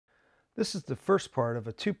This is the first part of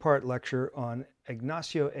a two-part lecture on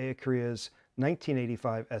Ignacio Ellacuria's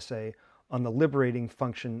 1985 essay on the liberating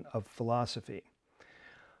function of philosophy.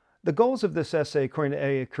 The goals of this essay, according to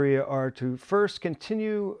Ellacuria, are to first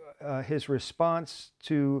continue his response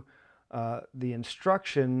to the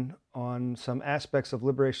instruction on some aspects of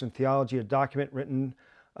liberation theology, a document written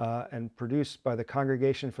and produced by the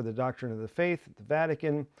Congregation for the Doctrine of the Faith at the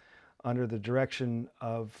Vatican, under the direction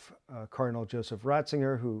of Cardinal Joseph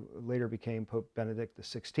Ratzinger, who later became Pope Benedict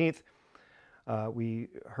XVI. We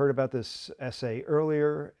heard about this essay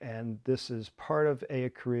earlier, and this is part of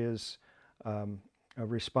Ellacuria's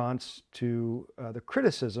response to the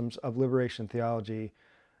criticisms of liberation theology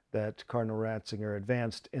that Cardinal Ratzinger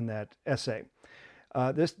advanced in that essay.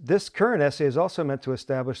 This current essay is also meant to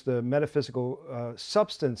establish the metaphysical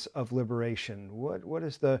substance of liberation. What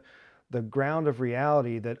is the ground of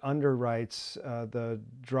reality that underwrites the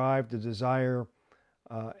drive, the desire,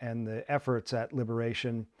 and the efforts at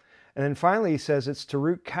liberation. And then finally, he says it's to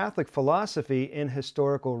root Catholic philosophy in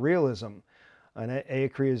historical realism. And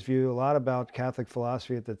Ellacuria's view, a lot about Catholic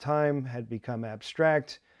philosophy at the time had become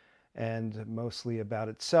abstract and mostly about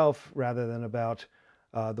itself rather than about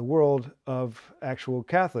the world of actual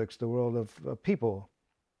Catholics, the world of people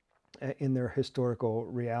in their historical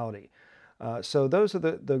reality. So those are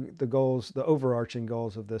the goals, the overarching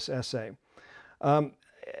goals of this essay.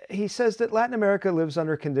 He says that Latin America lives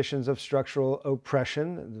under conditions of structural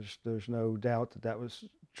oppression. There's no doubt that that was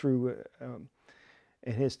true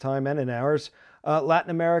in his time and in ours. Latin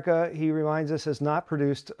America, he reminds us, has not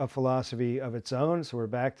produced a philosophy of its own. So we're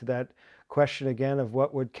back to that question again of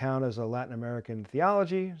what would count as a Latin American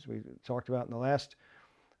theology, as we talked about in the last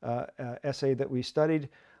essay that we studied.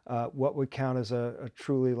 What would count as a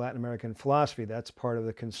truly Latin American philosophy? That's part of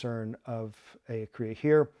the concern of Ellacuria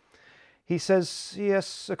here. He says he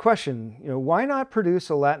asks a question, why not produce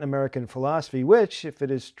a Latin American philosophy which, if it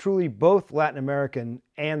is truly both Latin American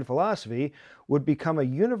and philosophy, would become a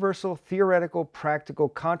universal theoretical practical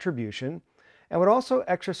contribution and would also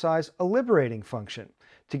exercise a liberating function,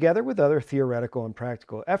 together with other theoretical and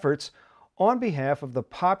practical efforts on behalf of the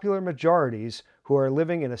popular majorities who are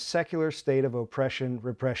living in a secular state of oppression,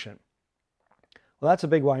 repression. Well, that's a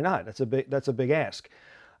big why not. That's a big ask.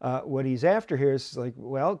 What he's after here is like,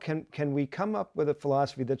 well, can we come up with a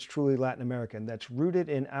philosophy that's truly Latin American, that's rooted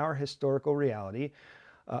in our historical reality,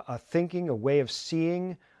 a thinking, a way of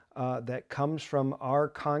seeing that comes from our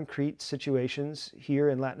concrete situations here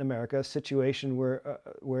in Latin America, a situation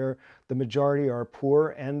where the majority are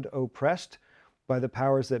poor and oppressed by the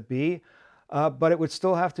powers that be. But it would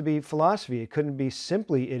still have to be philosophy. It couldn't be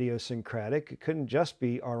simply idiosyncratic. It couldn't just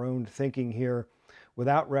be our own thinking here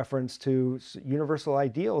without reference to universal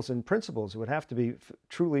ideals and principles. It would have to be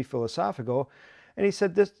truly philosophical. And he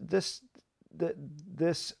said this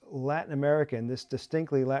Latin American, this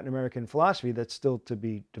distinctly Latin American philosophy that's still to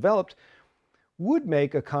be developed would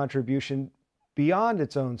make a contribution beyond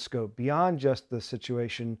its own scope, beyond just the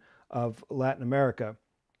situation of Latin America,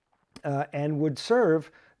 and would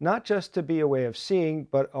serve not just to be a way of seeing,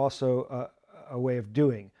 but also a way of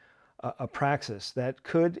doing, a praxis that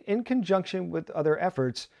could, in conjunction with other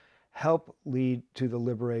efforts, help lead to the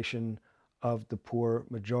liberation of the poor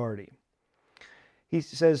majority. He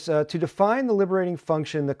says, to define the liberating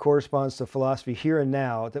function that corresponds to philosophy here and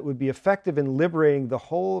now that would be effective in liberating the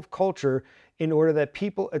whole of culture in order that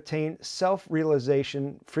people attain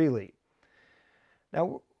self-realization freely.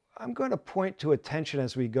 Now, I'm going to point to attention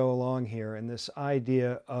as we go along here in this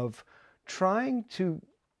idea of trying to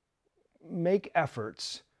make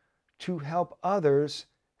efforts to help others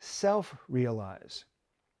self-realize.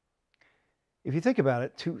 If you think about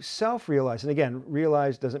it, to self-realize, and again,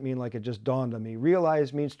 realize doesn't mean like it just dawned on me.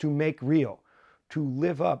 Realize means to make real, to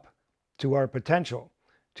live up to our potential,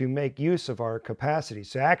 to make use of our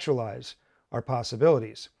capacities, to actualize our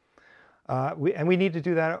possibilities. And we need to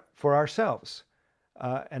do that for ourselves.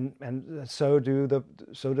 And so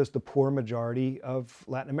does the poor majority of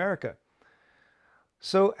Latin America.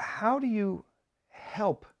 So how do you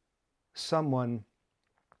help someone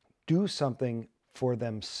do something for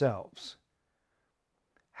themselves?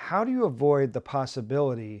 How do you avoid the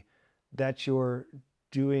possibility that you're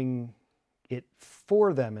doing it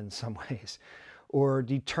for them in some ways, or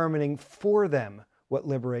determining for them what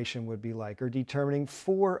liberation would be like, or determining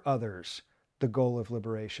for others the goal of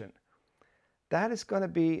liberation? That is going to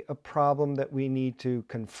be a problem that we need to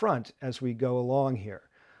confront as we go along here.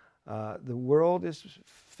 The world is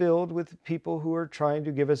filled with people who are trying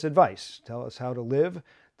to give us advice, tell us how to live,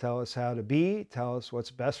 tell us how to be, tell us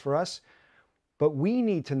what's best for us. But we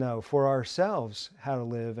need to know for ourselves how to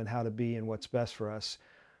live and how to be and what's best for us.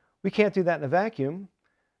 We can't do that in a vacuum.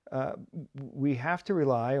 uh, we have to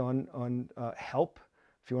rely on help,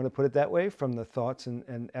 if you want to put it that way, from the thoughts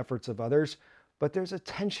and efforts of others. But there's a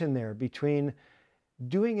tension there between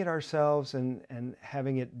doing it ourselves and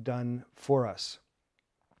having it done for us.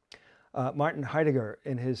 Martin Heidegger,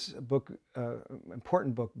 in his book,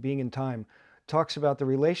 important book, Being in Time, talks about the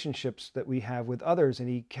relationships that we have with others, and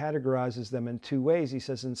he categorizes them in two ways. He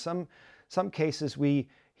says in some cases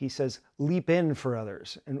he says, leap in for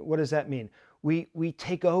others. And what does that mean? We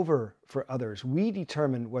take over for others. We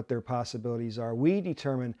determine what their possibilities are. We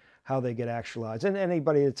determine how they get actualized. And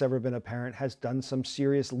anybody that's ever been a parent has done some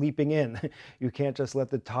serious leaping in. You can't just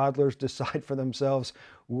let the toddlers decide for themselves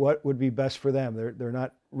what would be best for them. They're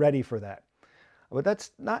not ready for that. But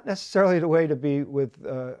that's not necessarily the way to be with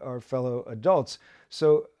our fellow adults.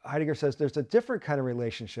 So Heidegger says there's a different kind of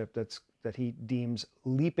relationship that he deems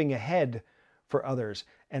leaping ahead for others.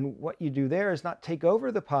 And what you do there is not take over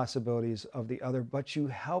the possibilities of the other, but you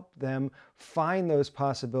help them find those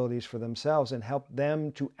possibilities for themselves and help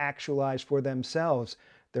them to actualize for themselves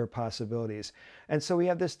their possibilities. And so we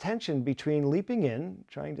have this tension between leaping in,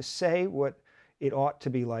 trying to say what it ought to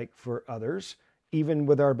be like for others, even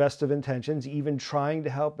with our best of intentions, even trying to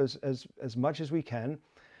help as much as we can.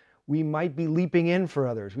 We might be leaping in for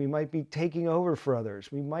others. We might be taking over for others.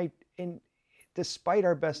 We might, despite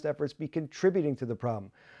our best efforts, be contributing to the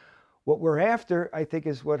problem. What we're after, I think,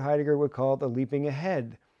 is what Heidegger would call the leaping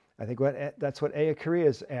ahead. I think that's what Ellacuria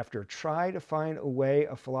is after. Try to find a way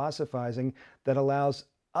of philosophizing that allows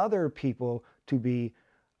other people to be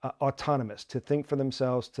autonomous, to think for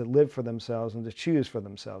themselves, to live for themselves, and to choose for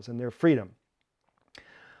themselves and their freedom.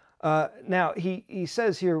 Now, he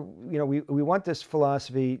says here, we want this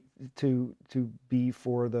philosophy to be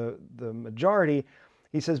for the majority.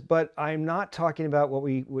 He says, but I'm not talking about what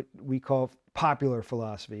we call popular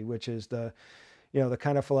philosophy, which is the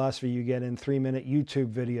kind of philosophy you get in 3-minute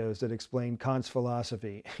YouTube videos that explain Kant's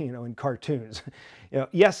philosophy, in cartoons.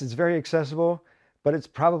 Yes, it's very accessible, but it's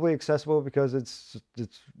probably accessible because it's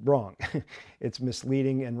wrong. It's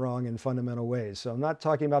misleading and wrong in fundamental ways. So I'm not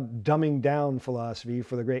talking about dumbing down philosophy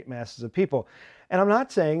for the great masses of people. And I'm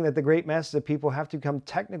not saying that the great masses of people have to become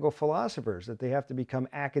technical philosophers, that they have to become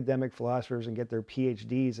academic philosophers and get their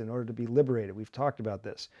PhDs in order to be liberated. We've talked about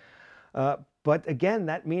this. But again,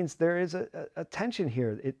 that means there is a tension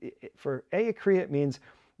here. For Ellacuria, it means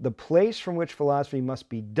the place from which philosophy must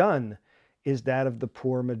be done is that of the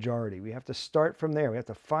poor majority. We have to start from there. We have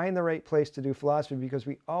to find the right place to do philosophy because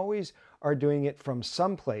we always are doing it from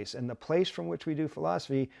some place. And the place from which we do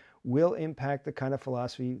philosophy will impact the kind of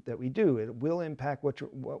philosophy that we do. It will impact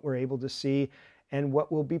what we're able to see and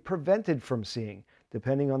what will be prevented from seeing,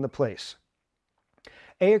 depending on the place.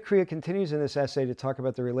 Ellacuria continues in this essay to talk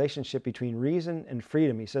about the relationship between reason and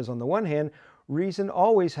freedom. He says, on the one hand, reason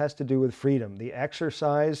always has to do with freedom. The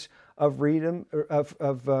exercise of reason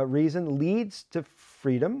leads to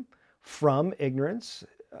freedom from ignorance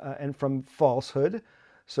and from falsehood.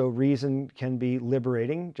 So reason can be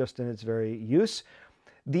liberating just in its very use.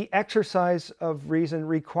 The exercise of reason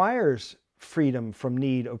requires freedom from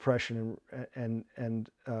need, oppression, and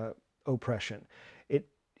oppression. It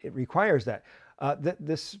requires that.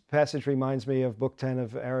 This passage reminds me of Book 10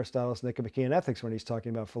 of Aristotle's Nicomachean Ethics when he's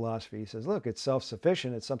talking about philosophy. He says, look, it's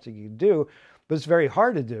self-sufficient, it's something you do, but it's very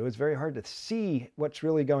hard to do. It's very hard to see what's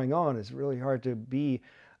really going on. It's really hard to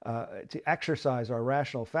to exercise our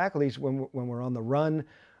rational faculties when we're on the run,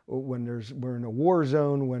 when we're in a war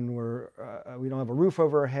zone, when we don't have a roof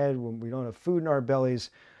over our head, when we don't have food in our bellies.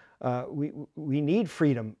 We need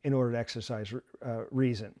freedom in order to exercise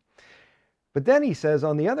reason. But then he says,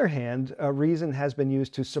 on the other hand, reason has been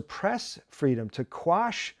used to suppress freedom, to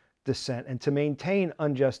quash dissent, and to maintain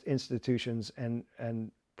unjust institutions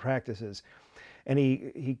and practices. And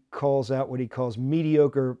he calls out what he calls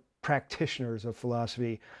mediocre practitioners of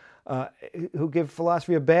philosophy, who give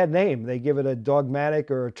philosophy a bad name. They give it a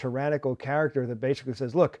dogmatic or a tyrannical character that basically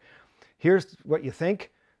says, look, here's what you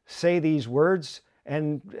think, say these words,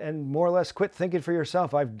 and more or less quit thinking for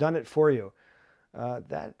yourself. I've done it for you.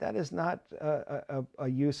 That is not a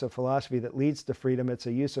use of philosophy that leads to freedom. It's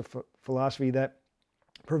a use of philosophy that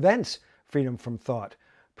prevents freedom from thought,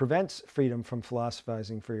 prevents freedom from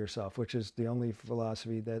philosophizing for yourself, which is the only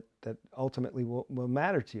philosophy that ultimately will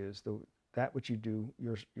matter to you, is that which you do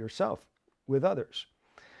yourself with others.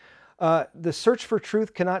 The search for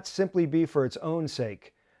truth cannot simply be for its own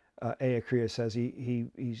sake. Ellacuria says,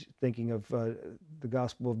 he's thinking of the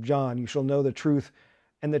Gospel of John, you shall know the truth,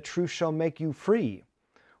 and the truth shall make you free.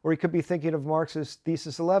 Or he could be thinking of Marx's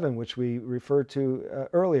Thesis 11, which we referred to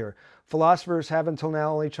earlier. Philosophers have until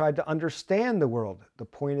now only tried to understand the world. The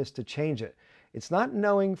point is to change it. It's not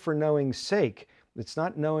knowing for knowing's sake. It's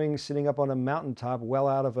not knowing sitting up on a mountaintop well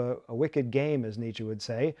out of a wicked game, as Nietzsche would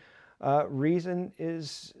say. Reason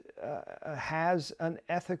has an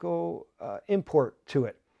ethical import to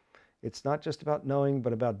it. It's not just about knowing,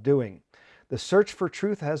 but about doing. The search for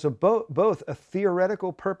truth has both a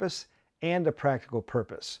theoretical purpose and a practical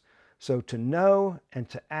purpose. So to know and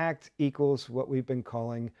to act equals what we've been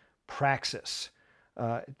calling praxis.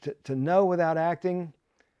 To know without acting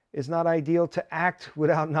is not ideal. To act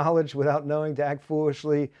without knowledge, without knowing, to act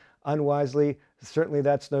foolishly, unwisely, certainly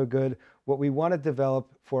that's no good. What we want to develop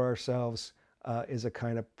for ourselves is a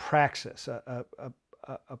kind of praxis,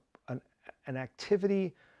 an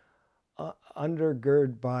activity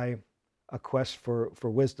undergirded by a quest for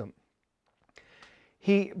wisdom.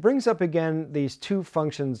 He brings up again these two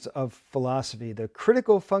functions of philosophy: the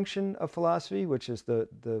critical function of philosophy, which is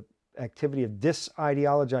the activity of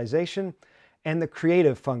disideologization, and the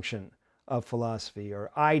creative function of philosophy, or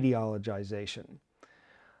ideologization.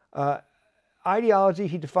 Ideology,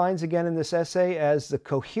 he defines again in this essay as the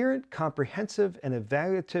coherent, comprehensive, and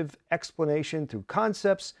evaluative explanation through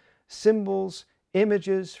concepts, symbols,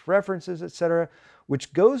 images, references, etc.,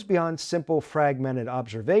 which goes beyond simple fragmented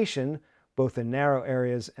observation, both in narrow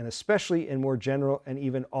areas and especially in more general and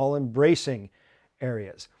even all-embracing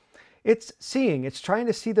areas. It's seeing, it's trying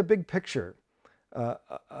to see the big picture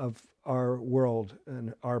of our world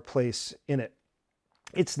and our place in it.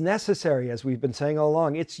 It's necessary, as we've been saying all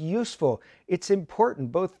along. It's useful. It's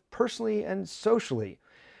important, both personally and socially.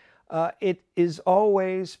 It is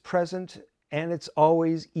always present and it's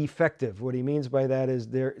always effective. What he means by that is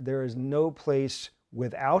there is no place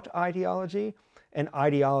without ideology, and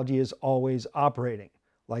ideology is always operating,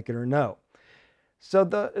 like it or no. So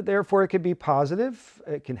therefore, it could be positive.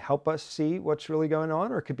 It can help us see what's really going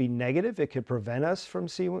on, or it could be negative. It could prevent us from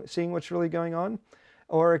seeing what's really going on,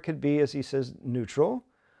 or it could be, as he says, neutral.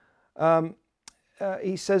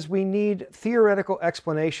 He says we need theoretical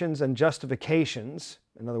explanations and justifications,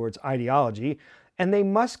 in other words, ideology, and they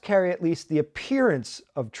must carry at least the appearance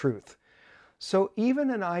of truth. So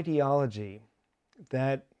even an ideology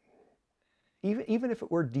that, even if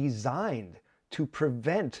it were designed to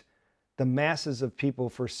prevent the masses of people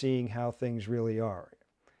from seeing how things really are,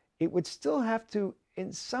 it would still have to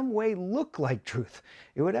in some way look like truth.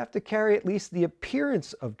 It would have to carry at least the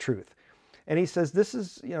appearance of truth. And he says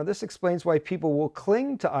this explains why people will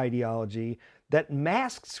cling to ideology that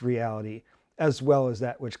masks reality as well as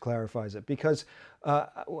that which clarifies it. Because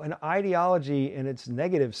an ideology in its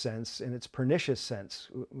negative sense, in its pernicious sense,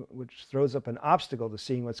 which throws up an obstacle to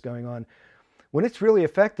seeing what's going on, when it's really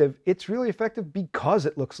effective because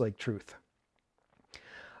it looks like truth.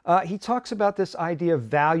 He talks about this idea of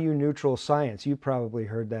value-neutral science. You probably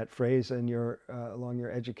heard that phrase in along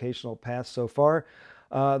your educational path so far.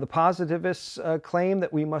 The positivists claim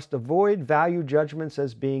that we must avoid value judgments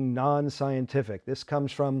as being non-scientific. This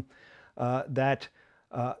comes from that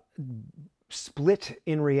split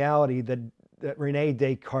in reality that René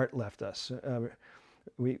Descartes left us.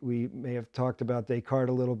 We may have talked about Descartes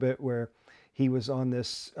a little bit, where he was on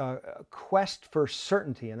this quest for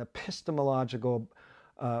certainty, an epistemological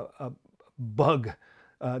bug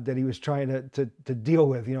that he was trying to deal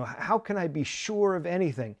with. How can I be sure of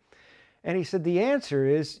anything? And he said the answer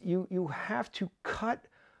is you have to cut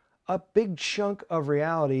a big chunk of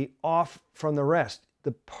reality off from the rest.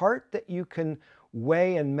 The part that you can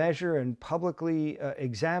weigh and measure and publicly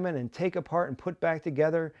examine and take apart and put back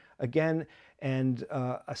together again and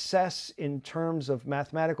assess in terms of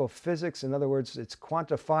mathematical physics, in other words, it's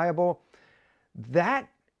quantifiable, that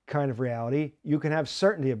kind of reality you can have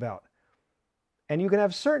certainty about. And you can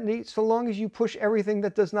have certainty so long as you push everything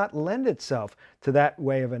that does not lend itself to that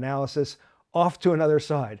way of analysis off to another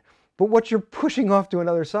side. But what you're pushing off to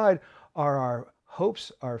another side are our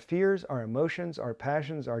hopes, our fears, our emotions, our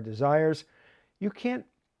passions, our desires. You can't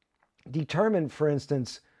determine, for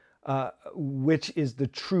instance, which is the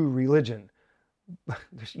true religion.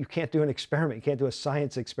 You can't do an experiment. You can't do a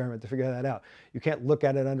science experiment to figure that out. You can't look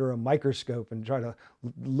at it under a microscope and try to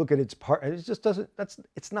look at its part. It just doesn't,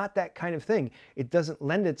 it's not that kind of thing. It doesn't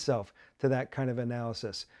lend itself to that kind of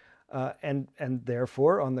analysis. And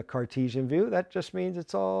therefore, on the Cartesian view, that just means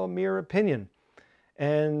it's all mere opinion.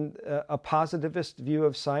 And a positivist view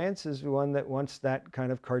of science is one that wants that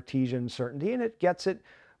kind of Cartesian certainty, and it gets it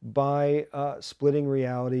by splitting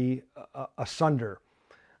reality asunder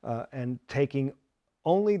and taking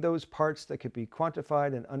only those parts that could be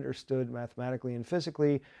quantified and understood mathematically and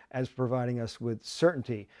physically as providing us with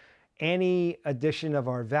certainty. Any addition of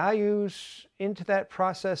our values into that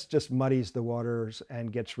process just muddies the waters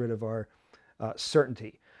and gets rid of our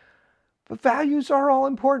certainty. But values are all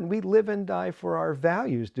important. We live and die for our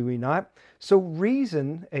values, do we not? So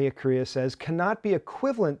reason, Ellacuria says, cannot be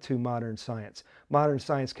equivalent to modern science. Modern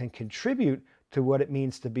science can contribute to what it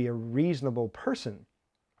means to be a reasonable person,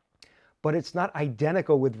 but it's not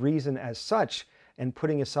identical with reason as such, and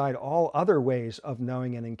putting aside all other ways of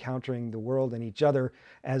knowing and encountering the world and each other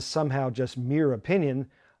as somehow just mere opinion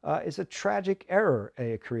is a tragic error,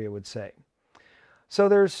 Ellacuria would say. So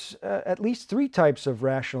there's at least three types of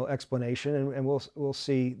rational explanation, and we'll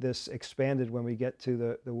see this expanded when we get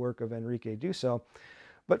to the work of Enrique Dussel.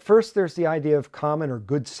 But first, there's the idea of common or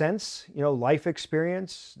good sense, life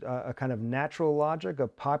experience, a kind of natural logic, a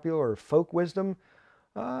popular or folk wisdom,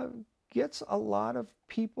 gets a lot of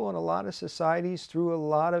people and a lot of societies through a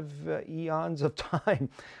lot of eons of time.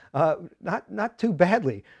 Not too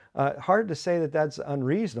badly. Hard to say that that's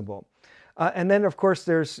unreasonable. And then, of course,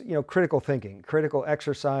 there's critical thinking, critical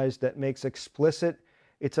exercise that makes explicit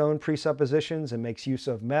its own presuppositions and makes use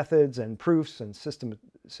of methods and proofs and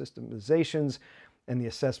systemizations and the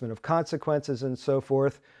assessment of consequences and so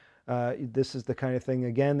forth. This is the kind of thing,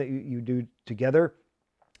 again, that you do together.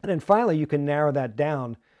 And then finally, you can narrow that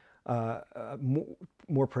down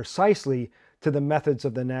more precisely to the methods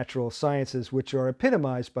of the natural sciences, which are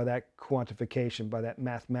epitomized by that quantification, by that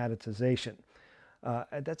mathematization.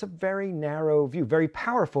 That's a very narrow view, very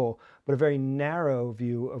powerful, but a very narrow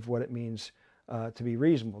view of what it means to be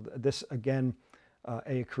reasonable. This, again,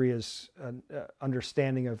 Ellacuria's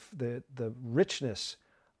understanding of the richness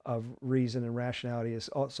of reason and rationality is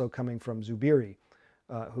also coming from Zubiri,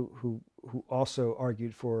 who also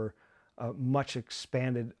argued for a much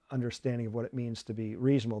expanded understanding of what it means to be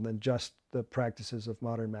reasonable than just the practices of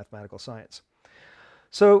modern mathematical science.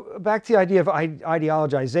 So back to the idea of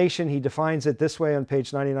ideologization, he defines it this way on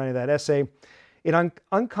page 99 of that essay. It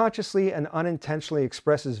unconsciously and unintentionally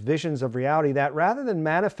expresses visions of reality that, rather than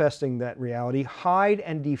manifesting that reality, hide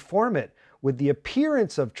and deform it with the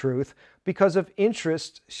appearance of truth because of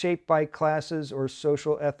interests shaped by classes or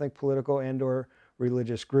social, ethnic, political, and or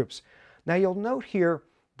religious groups. Now you'll note here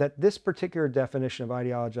that this particular definition of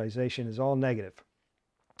ideologization is all negative.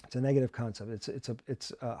 It's a negative concept.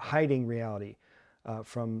 It's hiding reality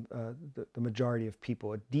from the majority of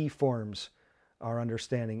people. It deforms our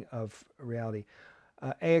understanding of reality.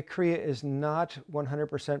 Ellacuria is not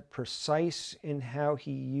 100% precise in how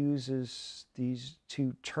he uses these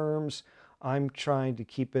two terms. I'm trying to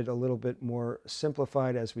keep it a little bit more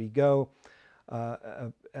simplified as we go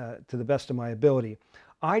to the best of my ability.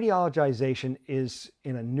 Ideologization is,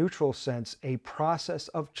 in a neutral sense, a process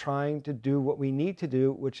of trying to do what we need to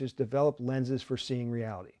do, which is develop lenses for seeing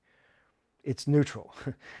reality. It's neutral.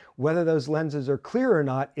 Whether those lenses are clear or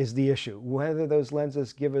not is the issue. Whether those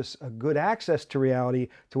lenses give us a good access to reality,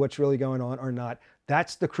 to what's really going on or not,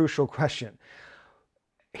 that's the crucial question.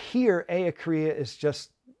 Here, Ellacuria is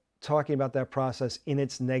just talking about that process in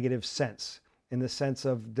its negative sense, in the sense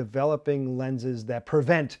of developing lenses that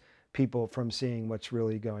prevent people from seeing what's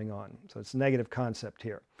really going on. So it's a negative concept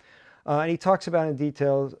here. And he talks about in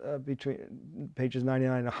detail between pages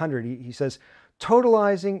 99 and 100. He says,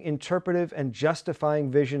 totalizing, interpretive, and justifying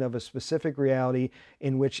vision of a specific reality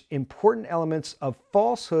in which important elements of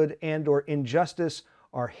falsehood and or injustice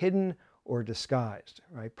are hidden or disguised,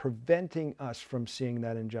 right? Preventing us from seeing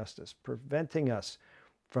that injustice, preventing us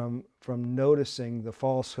from noticing the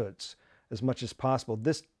falsehoods as much as possible.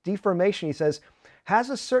 This deformation, he says, has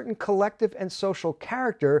a certain collective and social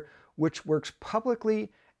character which works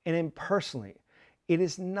publicly and impersonally. It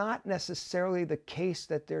is not necessarily the case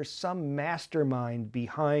that there's some mastermind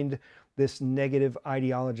behind this negative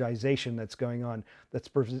ideologization that's going on, that's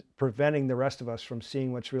preventing the rest of us from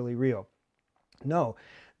seeing what's really real. No,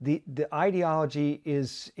 the ideology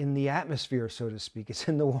is in the atmosphere, so to speak. It's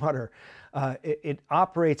in the water. It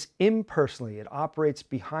operates impersonally. It operates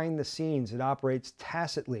behind the scenes. It operates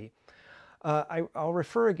tacitly. I'll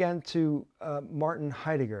refer again to Martin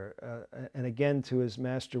Heidegger and again to his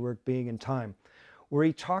masterwork, Being and Time, where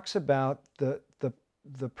he talks about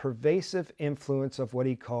the pervasive influence of what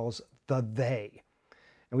he calls the they.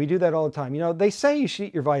 And we do that all the time. They say you should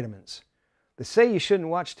eat your vitamins. They say you shouldn't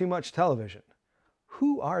watch too much television.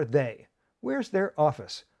 Who are they? Where's their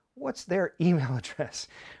office? What's their email address?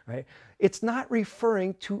 Right? It's not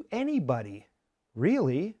referring to anybody,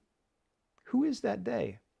 really. Who is that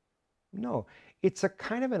they? No, it's a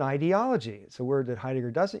kind of an ideology. It's a word that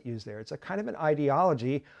Heidegger doesn't use there. It's a kind of an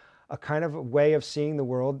ideology, a kind of a way of seeing the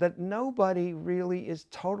world that nobody really is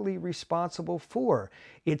totally responsible for.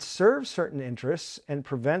 It serves certain interests and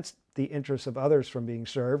prevents the interests of others from being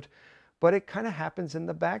served, but it kind of happens in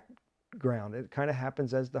the background. It kind of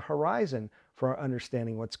happens as the horizon for our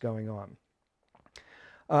understanding what's going on.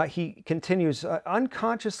 He continues,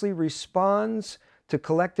 unconsciously responds to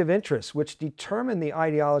collective interests, which determine the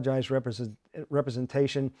ideologized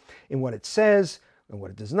representation in what it says and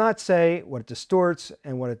what it does not say, what it distorts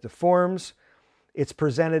and what it deforms. It's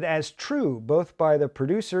presented as true, both by the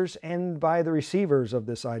producers and by the receivers of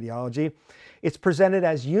this ideology. It's presented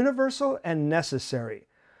as universal and necessary,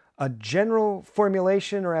 a general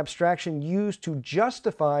formulation or abstraction used to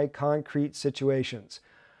justify concrete situations.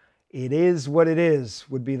 It is what it is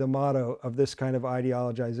would be the motto of this kind of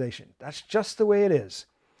ideologization. That's just the way it is.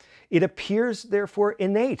 It appears, therefore,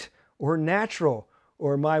 innate or natural,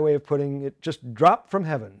 or my way of putting it, just dropped from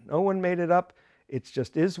heaven. No one made it up. It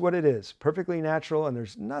just is what it is, perfectly natural, and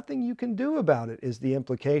there's nothing you can do about it, is the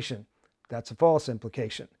implication. That's a false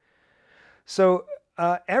implication. So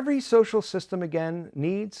every social system, again,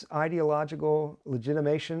 needs ideological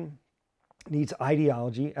legitimation, needs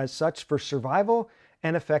ideology as such for survival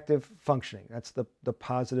and effective functioning. That's the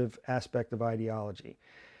positive aspect of ideology.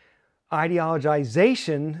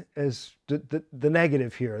 Ideologization is the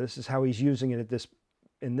negative here. This is how he's using it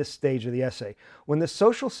in this stage of the essay. When the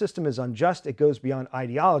social system is unjust, it goes beyond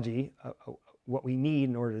ideology, what we need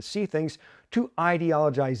in order to see things, to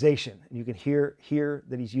ideologization. And you can hear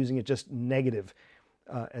that he's using it just negative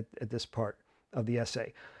at this part of the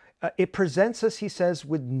essay. It presents us, he says,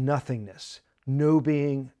 with nothingness, no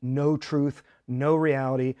being, no truth, no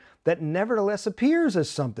reality, that nevertheless appears as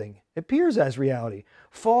something, appears as reality,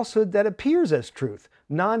 falsehood that appears as truth,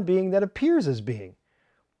 non-being that appears as being.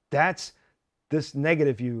 That's this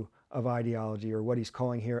negative view of ideology, or what he's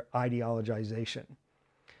calling here ideologization.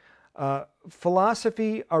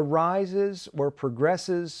 Philosophy arises or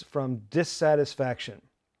progresses from dissatisfaction,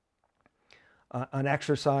 an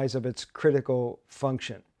exercise of its critical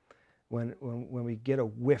function. When we get a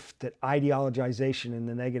whiff that ideologization in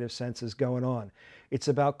the negative sense is going on. It's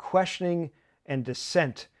about questioning and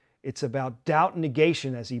dissent. It's about doubt and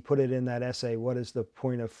negation, as he put it in that essay, What is the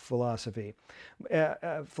Point of Philosophy?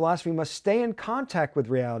 Philosophy must stay in contact with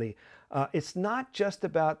reality. It's not just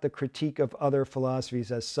about the critique of other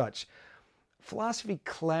philosophies as such. Philosophy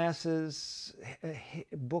classes,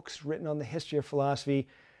 books written on the history of philosophy,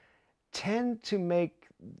 tend to make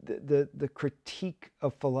the critique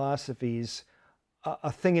of philosophies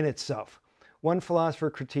a thing in itself. One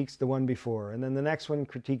philosopher critiques the one before, and then the next one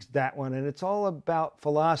critiques that one, and it's all about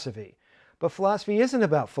philosophy. But philosophy isn't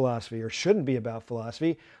about philosophy, or shouldn't be about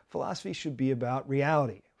philosophy. Philosophy should be about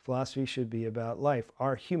reality. Philosophy should be about life,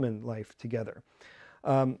 our human life together.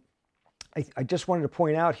 I just wanted to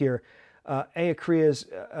point out here Ellacuria's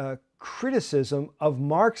criticism of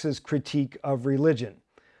Marx's critique of religion.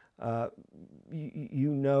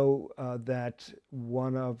 You know that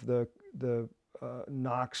one of the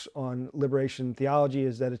knocks on liberation theology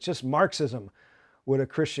is that it's just Marxism with a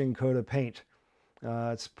Christian coat of paint.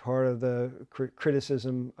 It's part of the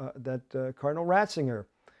criticism that Cardinal Ratzinger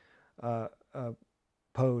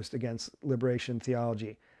posed against liberation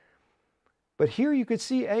theology. But here you could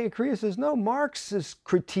see Ellacuria says, no, Marx's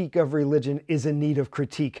critique of religion is in need of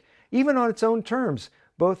critique, even on its own terms.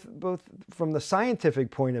 Both from the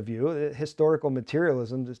scientific point of view, historical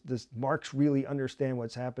materialism, does Marx really understand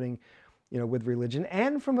what's happening, with religion,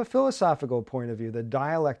 and from a philosophical point of view, the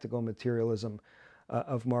dialectical materialism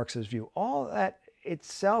of Marx's view. All that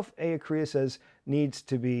itself, Ellacuria says, needs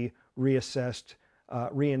to be reassessed,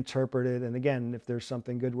 reinterpreted, and again, if there's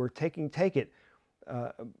something good worth taking, take it,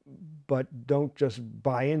 but don't just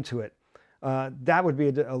buy into it. That would be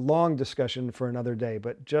a long discussion for another day,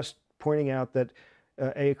 but just pointing out that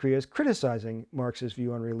Ellacuria is criticizing Marx's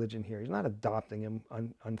view on religion here. He's not adopting him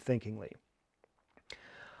unthinkingly.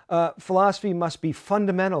 Philosophy must be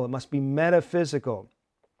fundamental. It must be metaphysical.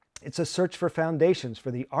 It's a search for foundations,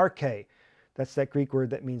 for the arche. That's that Greek word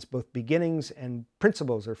that means both beginnings and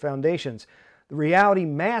principles or foundations. The reality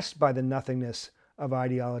masked by the nothingness of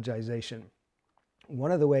ideologization.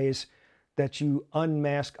 One of the ways that you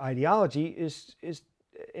unmask ideology is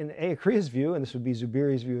in Ellacuria's view, and this would be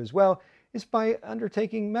Zubiri's view as well, is by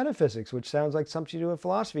undertaking metaphysics, which sounds like something you do in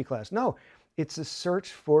philosophy class. No, it's a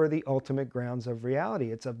search for the ultimate grounds of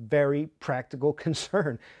reality. It's a very practical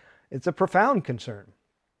concern. It's a profound concern.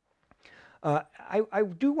 I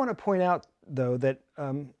do want to point out, though, that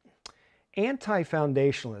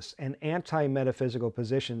anti-foundationalists and anti-metaphysical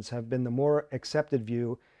positions have been the more accepted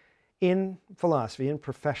view in philosophy, in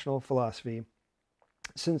professional philosophy,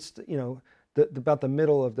 since about the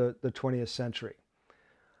middle of the 20th century.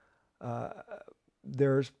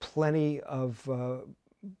 There's plenty of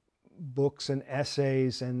books and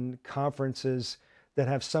essays and conferences that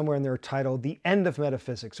have somewhere in their title, The End of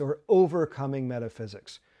Metaphysics or Overcoming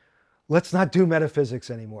Metaphysics. Let's not do metaphysics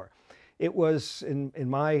anymore. It was in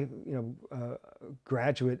my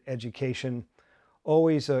graduate education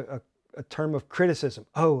always a term of criticism.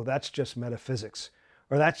 Oh, that's just metaphysics,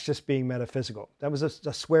 or that's just being metaphysical. That was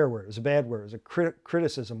a swear word. It was a bad word. It was a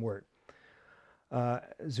criticism word.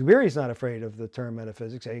 Zubiri is not afraid of the term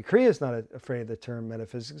metaphysics. Ellacuria is not afraid of the term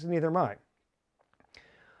metaphysics, and neither am I.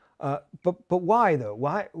 But why though?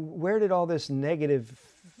 Why? Where did all this negative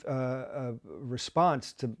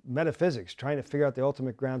response to metaphysics, trying to figure out the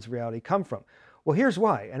ultimate grounds of reality, come from? Well, here's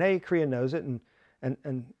why, and Ellacuria knows it,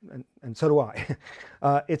 and so do I.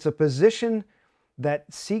 It's a position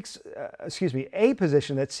that seeks, a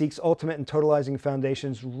position that seeks ultimate and totalizing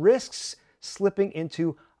foundations risks slipping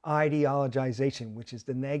into ideologization, which is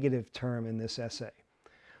the negative term in this essay.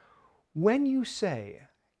 When you say,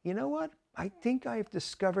 you know what, I think I've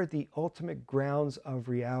discovered the ultimate grounds of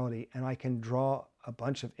reality and I can draw a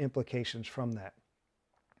bunch of implications from that.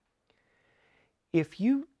 If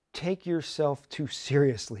you take yourself too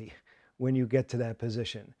seriously when you get to that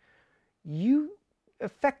position, you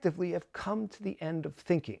effectively have come to the end of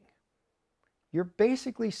thinking. You're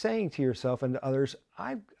basically saying to yourself and to others,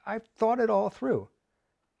 I've thought it all through.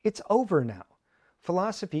 It's over now.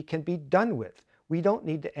 Philosophy can be done with. We don't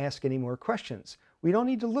need to ask any more questions. We don't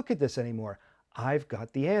need to look at this anymore. I've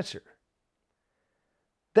got the answer.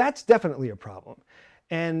 That's definitely a problem.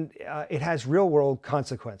 And it has real world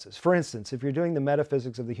consequences. For instance, if you're doing the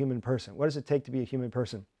metaphysics of the human person, what does it take to be a human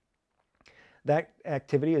person? That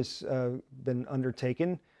activity has been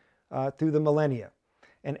undertaken through the millennia.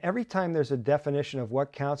 And every time there's a definition of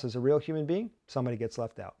what counts as a real human being, somebody gets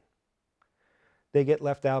left out. They get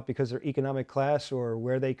left out because their economic class or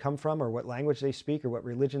where they come from or what language they speak or what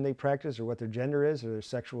religion they practice or what their gender is or their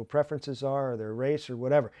sexual preferences are or their race or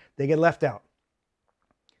whatever. They get left out.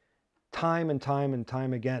 Time and time and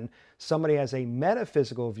time again, somebody has a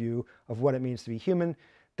metaphysical view of what it means to be human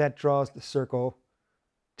that draws the circle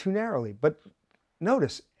too narrowly. But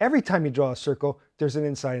notice, every time you draw a circle, there's an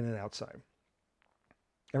inside and an outside.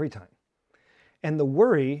 Every time. And the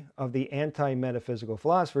worry of the anti-metaphysical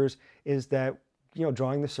philosophers is that,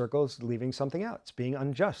 drawing the circle is leaving something out. It's being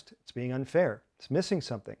unjust. It's being unfair. It's missing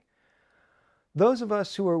something. Those of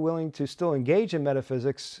us who are willing to still engage in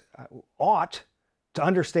metaphysics ought to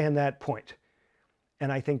understand that point.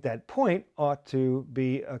 And I think that point ought to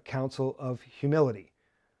be a counsel of humility.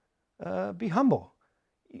 Be humble.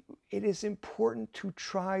 It is important to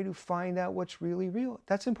try to find out what's really real.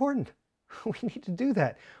 That's important. We need to do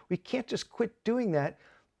that. We can't just quit doing that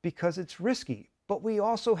because it's risky. But we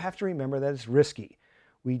also have to remember that it's risky.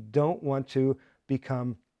 We don't want to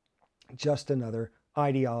become just another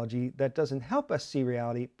ideology that doesn't help us see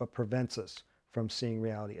reality, but prevents us from seeing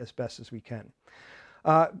reality as best as we can.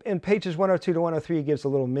 In pages 102 to 103, he gives a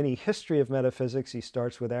little mini history of metaphysics. He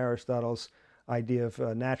starts with Aristotle's idea of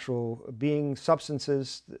natural being,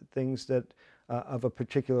 substances, things that of a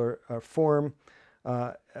particular form.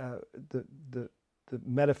 The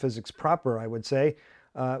metaphysics proper, I would say.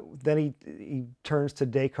 Then he turns to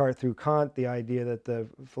Descartes through Kant, the idea that the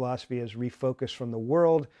philosophy is refocused from the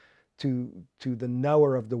world to the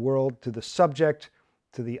knower of the world, to the subject,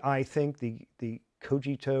 to the I think, the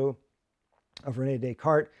cogito of René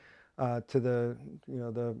Descartes, to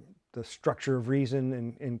the structure of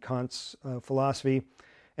reason in Kant's philosophy.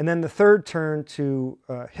 And then the third turn to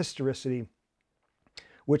historicity,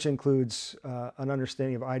 which includes an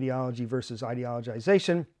understanding of ideology versus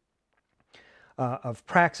ideologization, of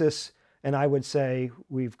praxis. And I would say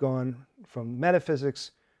we've gone from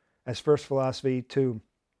metaphysics as first philosophy to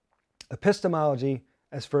epistemology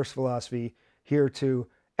as first philosophy, here to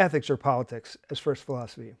ethics or politics as first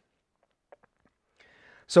philosophy.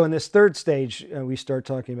 So in this third stage, we start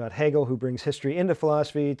talking about Hegel, who brings history into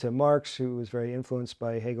philosophy, to Marx, who was very influenced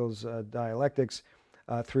by Hegel's dialectics,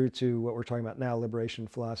 through to what we're talking about now, liberation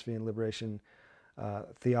philosophy and liberation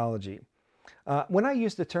theology. When I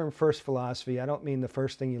use the term first philosophy, I don't mean the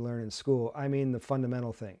first thing you learn in school. I mean the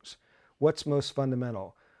fundamental things. What's most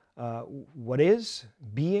fundamental? What is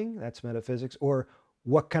being? That's metaphysics. Or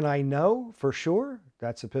what can I know for sure?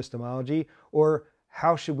 That's epistemology. Or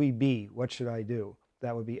how should we be? What should I do?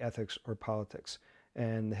 That would be ethics or politics.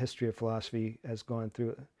 And the history of philosophy has gone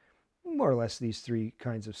through more or less these three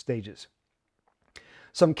kinds of stages.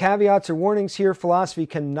 Some caveats or warnings here. Philosophy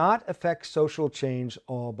cannot affect social change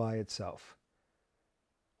all by itself.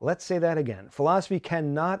 Let's say that again. Philosophy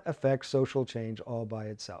cannot affect social change all by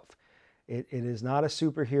itself. It is not a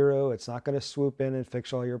superhero. It's not going to swoop in and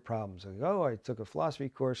fix all your problems. Like, oh, I took a philosophy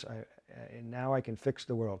course and now I can fix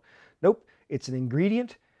the world. Nope. It's an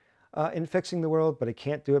ingredient in fixing the world, but it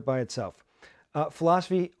can't do it by itself.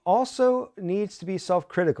 Philosophy also needs to be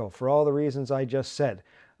self-critical for all the reasons I just said.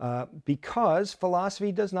 because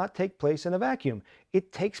philosophy does not take place in a vacuum.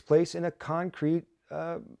 It takes place in a concrete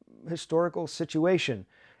historical situation,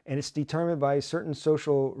 and it's determined by certain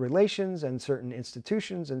social relations and certain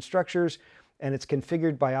institutions and structures, and it's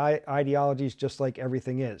configured by ideologies just like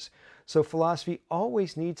everything is. So philosophy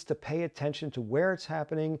always needs to pay attention to where it's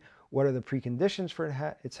happening, what are the preconditions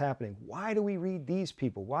for it's happening, why do we read these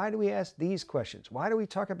people, why do we ask these questions, why do we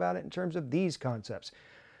talk about it in terms of these concepts.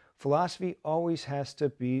 Philosophy always has to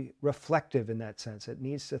be reflective in that sense. It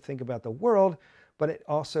needs to think about the world, but it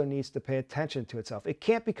also needs to pay attention to itself. It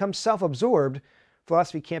can't become self-absorbed.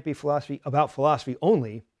 Philosophy can't be philosophy about philosophy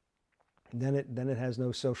only. Then it has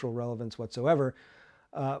no social relevance whatsoever.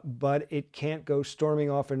 But it can't go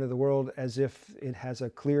storming off into the world as if it has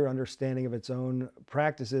a clear understanding of its own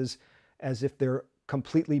practices, as if they're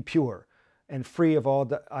completely pure and free of all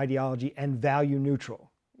ideology and value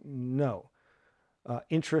neutral. No.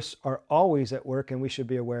 Interests are always at work, and we should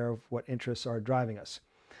be aware of what interests are driving us.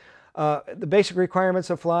 The basic requirements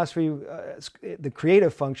of philosophy, the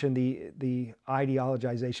creative function, the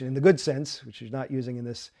ideologization in the good sense, which is not using in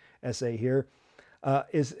this essay here,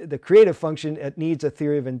 is the creative function. It needs a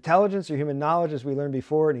theory of intelligence or human knowledge, as we learned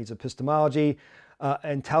before. It needs epistemology.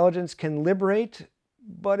 Intelligence can liberate,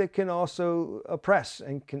 but it can also oppress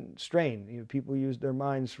and constrain. People use their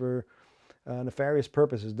minds for nefarious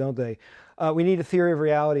purposes, don't they? We need a theory of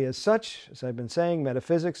reality as such. As I've been saying,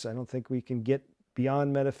 metaphysics. I don't think we can get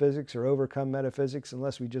beyond metaphysics or overcome metaphysics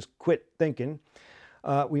unless we just quit thinking.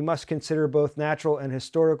 We must consider both natural and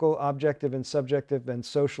historical, objective and subjective, and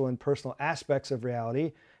social and personal aspects of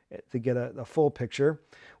reality to get a full picture.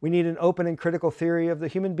 We need an open and critical theory of the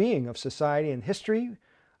human being, of society and history,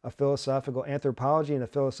 a philosophical anthropology and a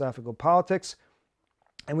philosophical politics.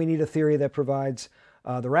 And we need a theory that provides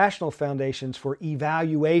the rational foundations for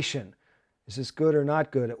evaluation. Is this good or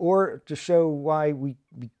not good? Or to show why we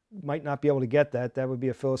might not be able to get that. That would be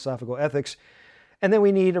a philosophical ethics. And then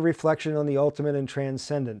we need a reflection on the ultimate and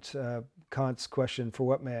transcendent. Kant's question, for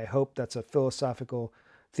what may I hope? That's a philosophical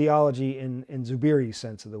theology in Zubiri's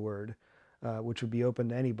sense of the word, which would be open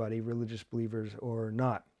to anybody, religious believers or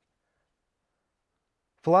not.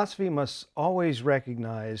 Philosophy must always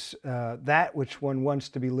recognize that which one wants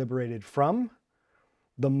to be liberated from,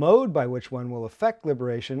 the mode by which one will effect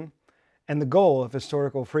liberation, and the goal of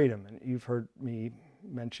historical freedom. And you've heard me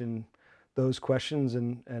mention those questions,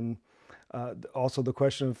 and also the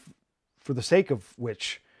question of, for the sake of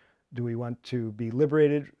which do we want to be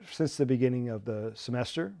liberated since the beginning of the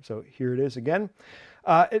semester. So here it is again.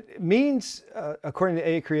 It means, according to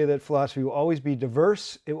Ellacuria, that philosophy will always be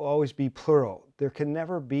diverse, it will always be plural. There can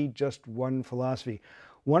never be just one philosophy.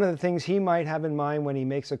 One of the things he might have in mind when he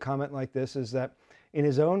makes a comment like this is that in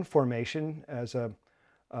his own formation as a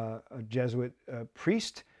Jesuit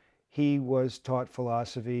priest, he was taught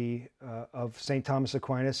philosophy of St. Thomas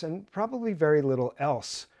Aquinas and probably very little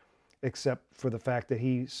else, except for the fact that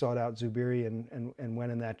he sought out Zubiri and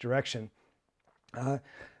went in that direction.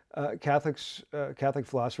 Catholic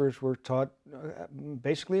philosophers were taught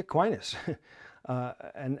basically Aquinas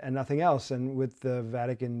and nothing else. And with the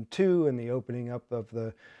Vatican II and the opening up of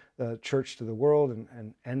the church to the world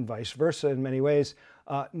and vice versa in many ways,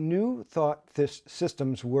 new thought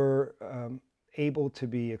systems were able to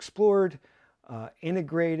be explored,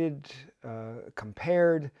 integrated,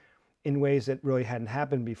 compared in ways that really hadn't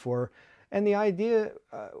happened before. And the idea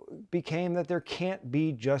became that there can't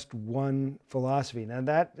be just one philosophy. Now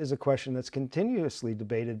that is a question that's continuously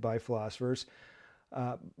debated by philosophers,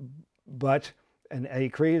 but in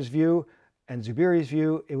Ellacuria's view and Zubiri's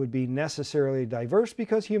view, it would be necessarily diverse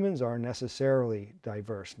because humans are necessarily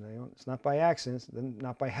diverse. It's not by accident,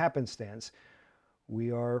 not by happenstance.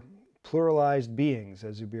 We are pluralized beings,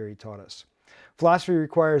 as Zubiri taught us. Philosophy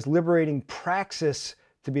requires liberating praxis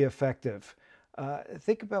to be effective.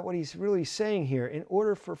 Think about what he's really saying here. In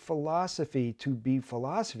order for philosophy to be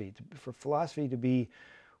philosophy, for philosophy to be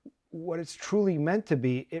what it's truly meant to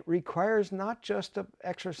be, it requires not just an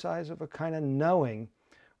exercise of a kind of knowing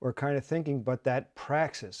or kind of thinking, but that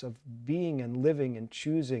praxis of being and living and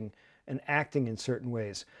choosing and acting in certain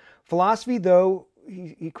ways. Philosophy, though,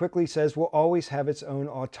 he quickly says, will always have its own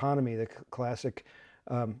autonomy. The classic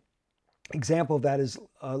example of that is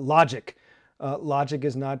logic. Logic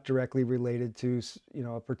is not directly related to,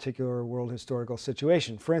 a particular world historical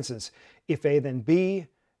situation. For instance, if A then B,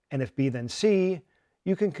 and if B then C,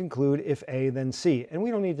 you can conclude if A then C. And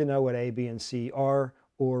we don't need to know what A, B, and C are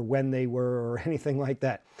or when they were or anything like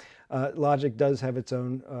that. Logic does have its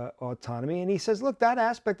own autonomy. And he says, look, that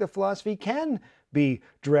aspect of philosophy can be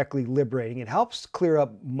directly liberating. It helps clear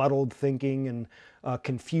up muddled thinking and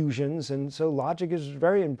confusions. And so logic is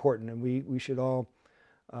very important, and we should all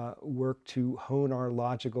work to hone our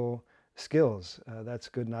logical skills. That's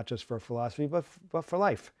good not just for philosophy, but for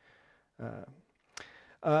life.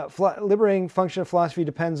 Liberating function of philosophy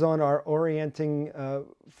depends on our orienting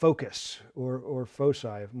focus or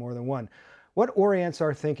foci, more than one. What orients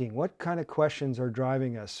our thinking? What kind of questions are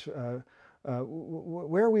driving us?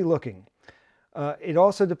 Where are we looking? It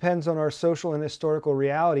also depends on our social and historical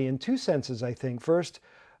reality in two senses, I think. First,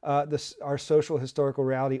 our social historical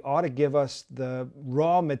reality ought to give us the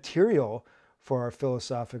raw material for our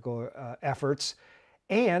philosophical efforts,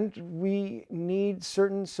 and we need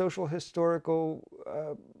certain social historical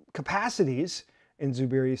capacities, in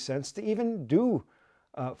Zubiri's sense, to even do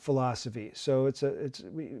philosophy. So it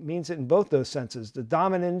means it in both those senses. The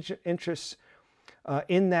dominant interests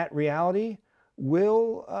in that reality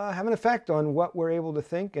will have an effect on what we're able to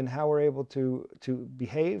think and how we're able to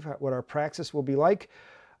behave, what our praxis will be like.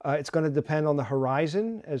 It's going to depend on the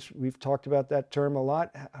horizon, as we've talked about that term a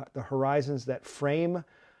lot, the horizons that frame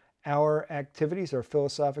our activities, our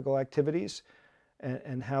philosophical activities,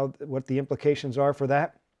 and what the implications are for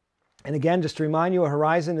that. And again, just to remind you, a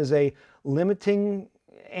horizon is a limiting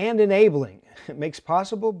and enabling. It makes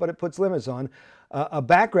possible, but it puts limits on a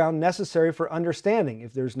background necessary for understanding.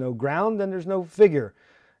 If there's no ground, then there's no figure.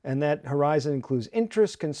 And that horizon includes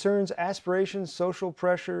interests, concerns, aspirations, social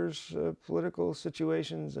pressures, political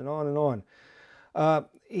situations, and on and on.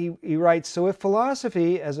 He writes, so if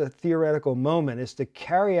philosophy as a theoretical moment is to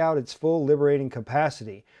carry out its full liberating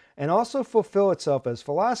capacity and also fulfill itself as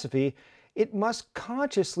philosophy, it must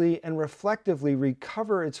consciously and reflectively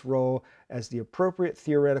recover its role as the appropriate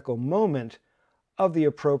theoretical moment of the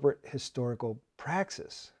appropriate historical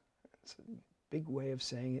praxis. It's a big way of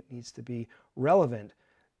saying it needs to be relevant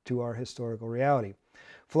to our historical reality.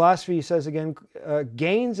 Philosophy, he says again,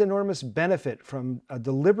 gains enormous benefit from a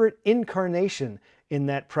deliberate incarnation in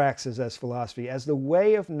that praxis as philosophy, as the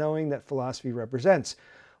way of knowing that philosophy represents.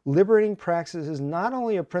 Liberating praxis is not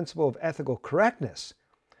only a principle of ethical correctness,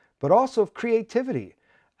 but also of creativity,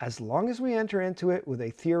 as long as we enter into it with a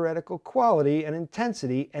theoretical quality and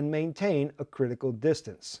intensity and maintain a critical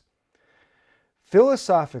distance.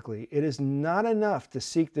 Philosophically, it is not enough to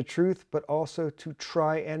seek the truth, but also to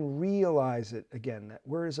try and realize it. Again, that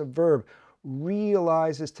word is a verb.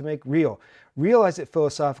 Realize is to make real. Realize it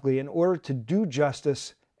philosophically in order to do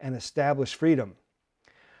justice and establish freedom.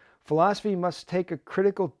 Philosophy must take a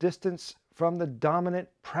critical distance from the dominant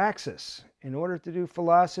praxis. In order to do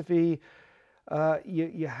philosophy,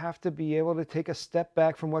 you have to be able to take a step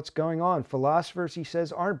back from what's going on. Philosophers, he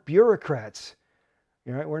says, aren't bureaucrats.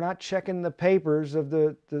 You know, we're not checking the papers of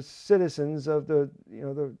the citizens of the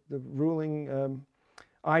ruling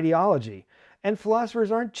ideology. And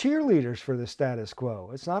philosophers aren't cheerleaders for the status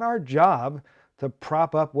quo. It's not our job to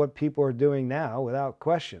prop up what people are doing now without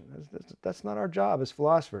question. That's not our job as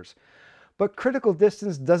philosophers. But critical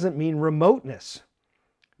distance doesn't mean remoteness,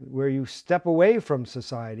 where you step away from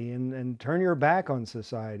society and turn your back on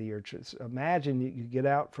society or just imagine you get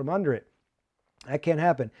out from under it. That can't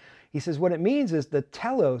happen. He says what it means is the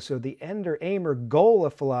telos, or the end or aim or goal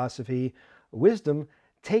of philosophy, wisdom,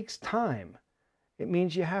 takes time. It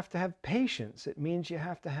means you have to have patience. It means you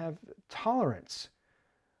have to have tolerance.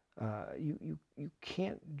 You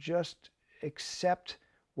can't just accept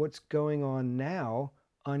what's going on now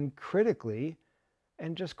uncritically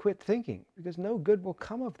and just quit thinking, because no good will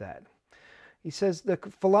come of that. He says the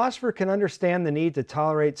philosopher can understand the need to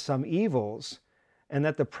tolerate some evils, and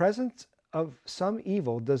that the presence of some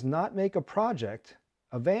evil does not make a project,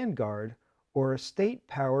 a vanguard, or a state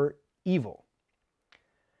power evil.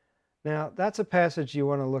 Now, that's a passage you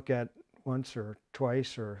want to look at once or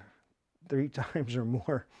twice or 3 times or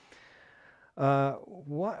more.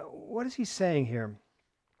 What is he saying here?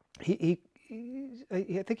 I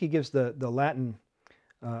think he gives the Latin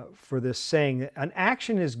for this saying, an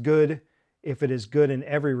action is good if it is good in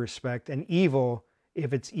every respect, and evil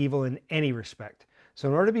if it's evil in any respect. So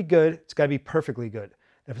in order to be good, it's got to be perfectly good.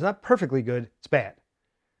 If it's not perfectly good, it's bad.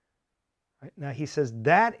 Right? Now he says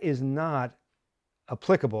that is not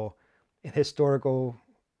applicable in historical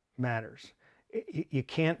matters. You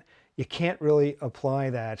can't really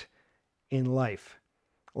apply that in life.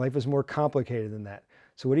 Life is more complicated than that.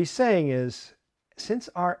 So what he's saying is, since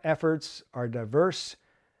our efforts are diverse,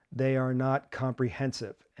 they are not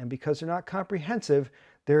comprehensive. And because they're not comprehensive,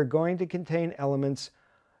 they're going to contain elements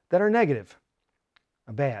that are negative,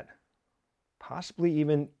 bad, possibly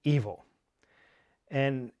even evil.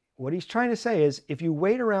 And what he's trying to say is, if you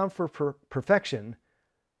wait around for perfection,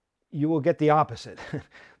 you will get the opposite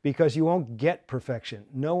because you won't get perfection.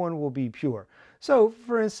 No one will be pure. So,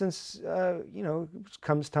 for instance, it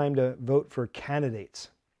comes time to vote for candidates.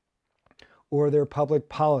 or their public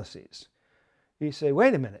policies. You say,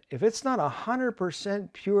 wait a minute, if it's not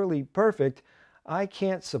 100% purely perfect, I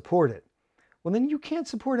can't support it. Well, then you can't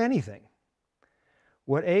support anything.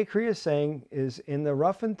 What Ellacuria is saying is, in the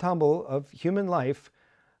rough and tumble of human life,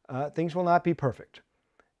 things will not be perfect.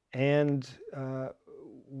 And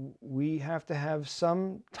we have to have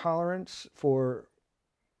some tolerance for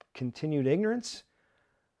continued ignorance,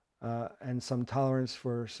 and some tolerance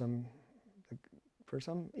for some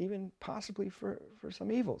even possibly for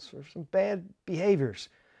some evils, for some bad behaviors.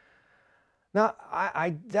 Now,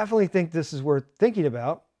 I definitely think this is worth thinking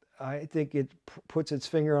about. I think it puts its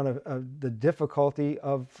finger on the difficulty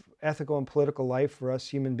of ethical and political life for us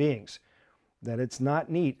human beings, that it's not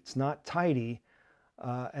neat, it's not tidy,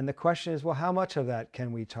 and the question is, well, how much of that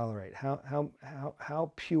can we tolerate?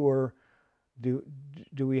 How pure do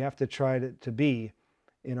we have to try to be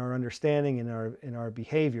in our understanding, in our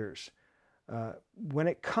behaviors, when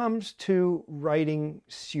it comes to righting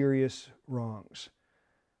serious wrongs?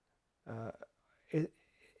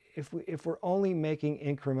 If we're only making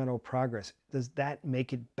incremental progress, does that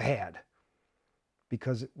make it bad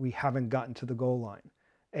because we haven't gotten to the goal line?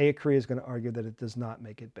 Ellacuria is going to argue that it does not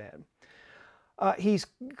make it bad. He's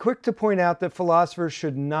quick to point out that philosophers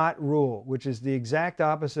should not rule, which is the exact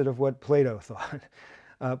opposite of what Plato thought.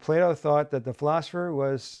 Plato thought that the philosopher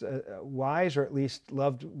was wise, or at least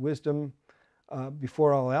loved wisdom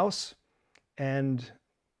before all else, and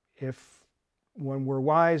if one were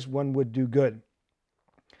wise, one would do good.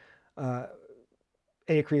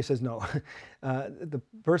 Ellacuria says no. The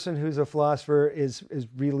person who's a philosopher is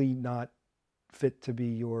really not fit to be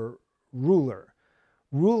your ruler.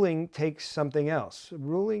 Ruling takes something else.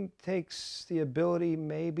 Ruling takes the ability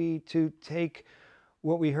maybe to take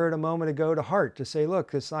what we heard a moment ago to heart, to say,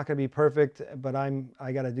 look, it's not going to be perfect, but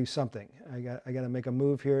I got to do something. I got to make a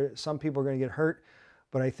move here. Some people are going to get hurt,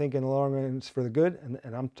 but I think in the long run it's for the good.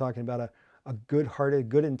 And I'm talking about a good-hearted,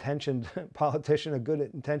 good-intentioned politician, a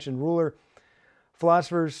good-intentioned ruler.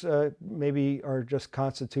 Philosophers maybe are just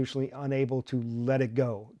constitutionally unable to let it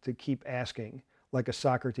go, to keep asking, like a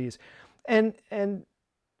Socrates. And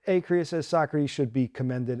Ellacuria says Socrates should be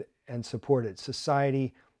commended and supported.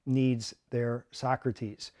 Society needs their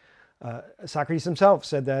Socrates. Socrates himself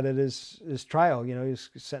said that at his trial. You know, he was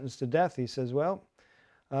sentenced to death. He says, well,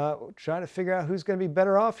 trying to figure out who's going to be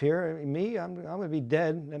better off here. I mean, me, I'm going to be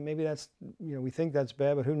dead. And maybe that's, you know, we think that's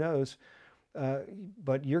bad, but who knows?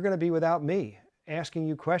 But you're going to be without me, asking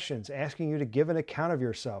you questions, asking you to give an account of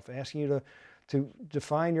yourself, asking you to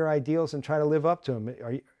define your ideals and try to live up to them.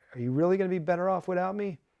 Are you really going to be better off without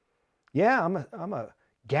me? Yeah, I'm a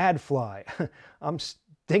gadfly. I'm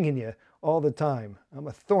stinging you all the time. I'm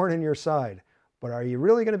a thorn in your side. But are you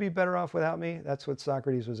really going to be better off without me? That's what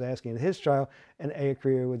Socrates was asking in his trial, and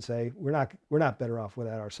Ellacuria would say, we're not better off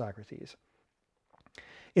without our Socrates.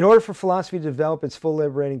 In order for philosophy to develop its full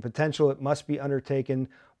liberating potential, it must be undertaken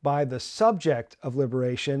by the subject of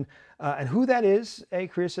liberation. And who that is,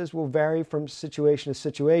 Ellacuria says, will vary from situation to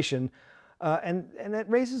situation. And that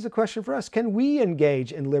raises the question for us, can we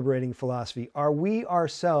engage in liberating philosophy? Are we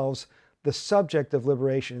ourselves the subject of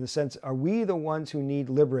liberation? In the sense, are we the ones who need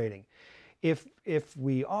liberating? If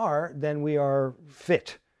we are, then we are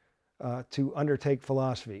fit to undertake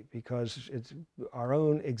philosophy, because our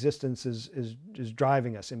own existence is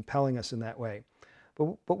driving us, impelling us in that way.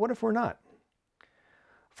 But what if we're not?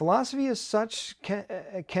 Philosophy as such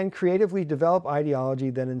can creatively develop ideology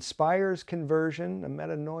that inspires conversion, a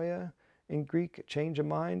metanoia in Greek, a change of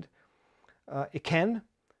mind.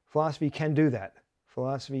 Philosophy can do that.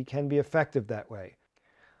 Philosophy can be effective that way.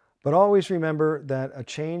 But always remember that a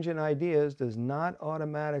change in ideas does not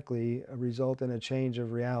automatically result in a change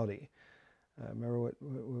of reality. Remember what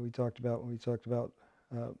we talked about when we talked about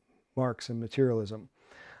Marx and materialism.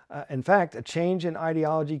 In fact, a change in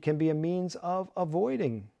ideology can be a means of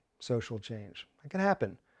avoiding social change. It can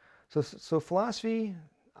happen. So philosophy,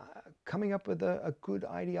 coming up with a good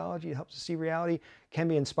ideology that helps us see reality, can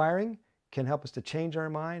be inspiring, can help us to change our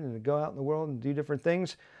mind and to go out in the world and do different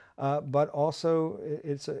things. But also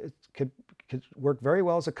it could work very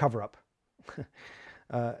well as a cover-up,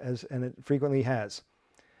 and it frequently has.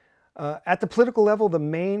 At the political level, the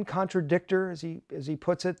main contradictor, as he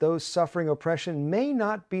puts it, those suffering oppression, may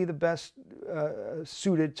not be the best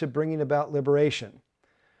suited to bringing about liberation.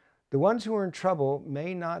 The ones who are in trouble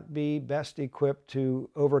may not be best equipped to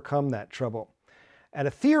overcome that trouble. At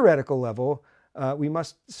a theoretical level, we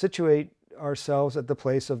must situate ourselves at the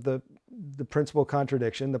place of the principal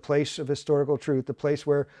contradiction, the place of historical truth, the place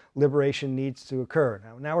where liberation needs to occur.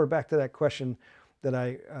 Now we're back to that question that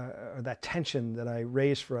or that tension that I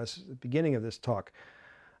raised for us at the beginning of this talk.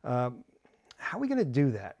 How are we going to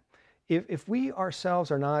do that? if we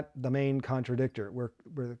ourselves are not the main contradictor, where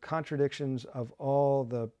the contradictions of all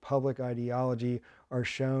the public ideology are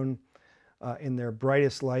shown in their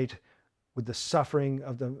brightest light with the suffering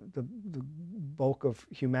of the bulk of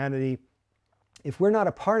humanity, if we're not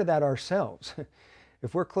a part of that ourselves,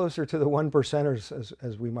 if we're closer to the one percenters,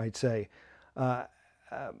 as we might say, are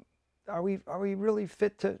we really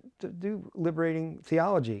fit to do liberating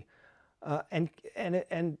theology? And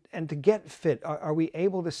to get fit, are we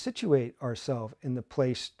able to situate ourselves in the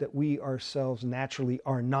place that we ourselves naturally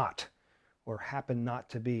are not, or happen not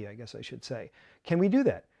to be, I guess I should say? Can we do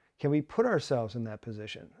that? Can we put ourselves in that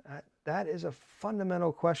position? That is a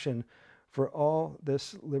fundamental question for all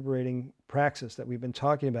this liberating praxis that we've been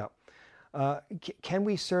talking about. Can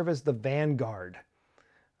we serve as the vanguard?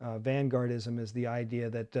 Vanguardism is the idea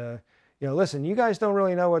that, listen, you guys don't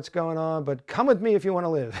really know what's going on, but come with me if you want to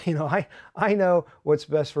live. I know what's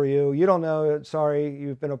best for you. You don't know, sorry,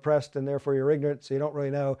 you've been oppressed and therefore you're ignorant, so you don't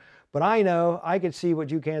really know. But I know, I can see what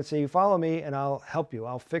you can't see. Follow me and I'll help you.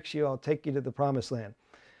 I'll fix you. I'll take you to the promised land.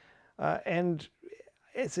 And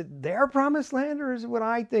is it their promised land, or is it what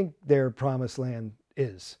I think their promised land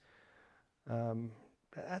is?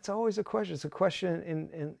 That's always a question. It's a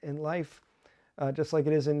question in life, just like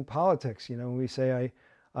it is in politics. When we say,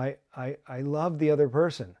 I love the other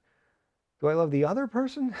person. Do I love the other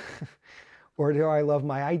person? Or do I love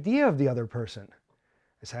my idea of the other person?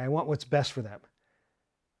 I say, I want what's best for them.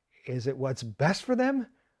 Is it what's best for them?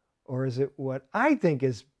 Or is it what I think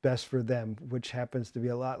is best for them, which happens to be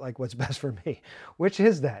a lot like what's best for me? Which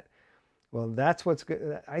is that? Well, that's what's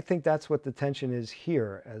good. I think that's what the tension is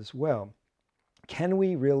here as well. Can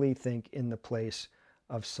we really think in the place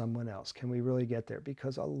of someone else? Can we really get there?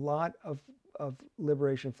 Because a lot of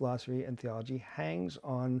liberation philosophy and theology hangs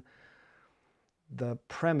on the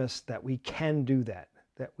premise that we can do that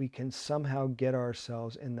we can somehow get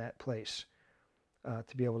ourselves in that place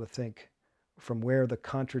to be able to think from where the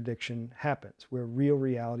contradiction happens, where real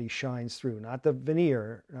reality shines through, not the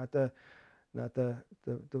veneer, not the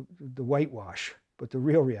whitewash, but the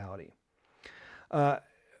real reality.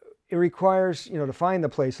 It requires, to find the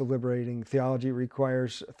place of liberating theology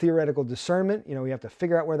requires theoretical discernment. We have to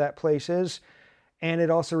figure out where that place is. And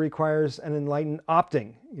it also requires an enlightened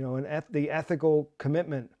opting, the ethical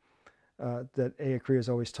commitment that Ellacuria is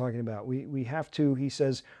always talking about. We have to, he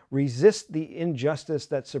says, resist the injustice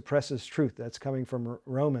that suppresses truth. That's coming from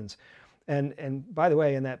Romans. And by the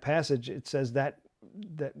way, in that passage, it says that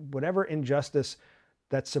whatever injustice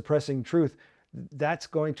that's suppressing truth, that's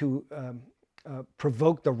going to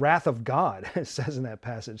provoke the wrath of God, it says in that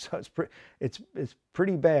passage. So it's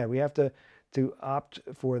pretty bad. We have to opt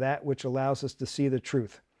for that which allows us to see the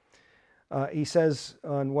truth. He says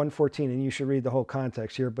on 114, and you should read the whole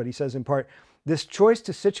context here, but he says in part, this choice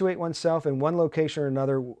to situate oneself in one location or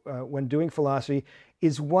another when doing philosophy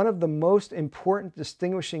is one of the most important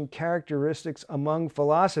distinguishing characteristics among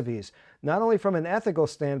philosophies, not only from an ethical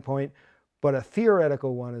standpoint, but a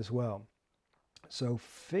theoretical one as well. So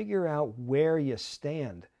figure out where you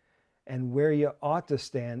stand and where you ought to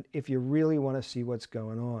stand if you really want to see what's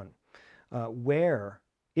going on. Where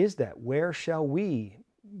is that? Where shall we,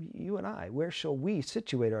 you and I, where shall we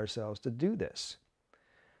situate ourselves to do this?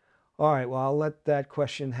 All right, well, I'll let that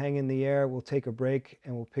question hang in the air. We'll take a break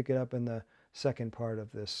and we'll pick it up in the second part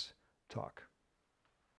of this talk.